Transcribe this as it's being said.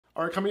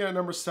All right, coming in at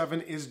number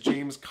 7 is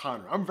James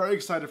Conner. I'm very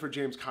excited for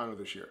James Conner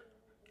this year.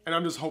 And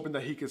I'm just hoping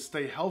that he can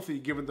stay healthy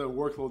given the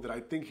workload that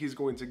I think he's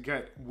going to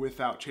get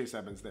without Chase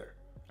Edmonds there.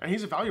 And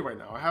he's a value right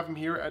now. I have him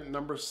here at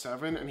number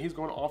 7, and he's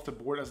going off the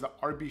board as the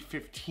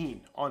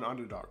RB15 on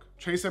Underdog.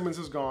 Chase Edmonds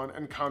is gone,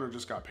 and Conner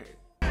just got paid.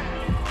 Get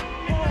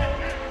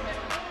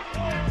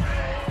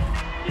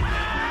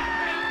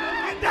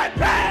that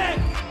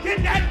bag! Get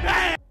that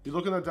bag! You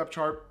look at the depth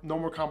chart, no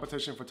more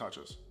competition for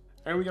touches.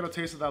 And we got a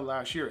taste of that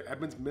last year.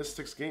 Edmonds missed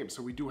 6 games,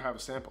 so we do have a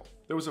sample.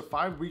 There was a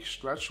 5-week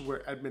stretch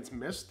where Edmonds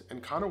missed,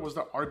 and Conner was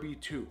the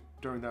RB2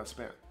 during that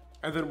span.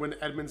 And then when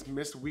Edmonds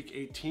missed week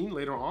 18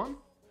 later on,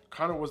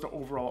 Conner was the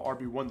overall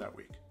RB1 that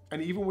week.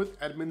 And even with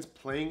Edmonds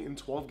playing in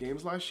 12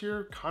 games last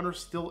year, Conner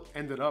still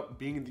ended up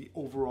being the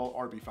overall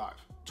RB5.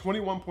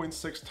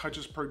 21.6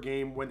 touches per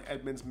game when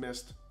Edmonds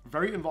missed,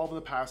 very involved in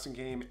the passing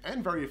game,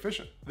 and very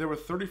efficient. There were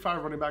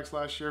 35 running backs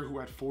last year who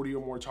had 40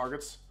 or more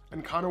targets,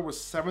 and Conner was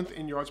 7th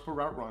in yards per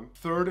route run,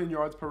 3rd in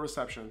yards per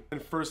reception,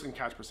 and 1st in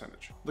catch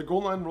percentage. The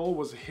goal line role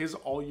was his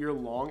all year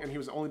long, and he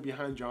was only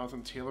behind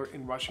Jonathan Taylor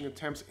in rushing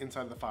attempts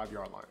inside the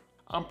 5-yard line.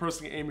 I'm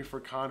personally aiming for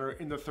Conner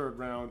in the 3rd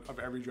round of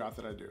every draft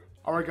that I do.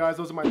 All right, guys,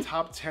 those are my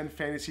top 10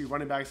 fantasy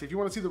running backs. If you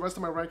want to see the rest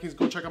of my rankings,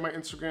 go check out my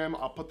Instagram.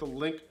 I'll put the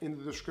link in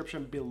the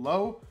description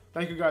below.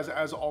 Thank you guys,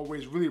 as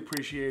always. Really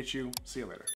appreciate you. See you later.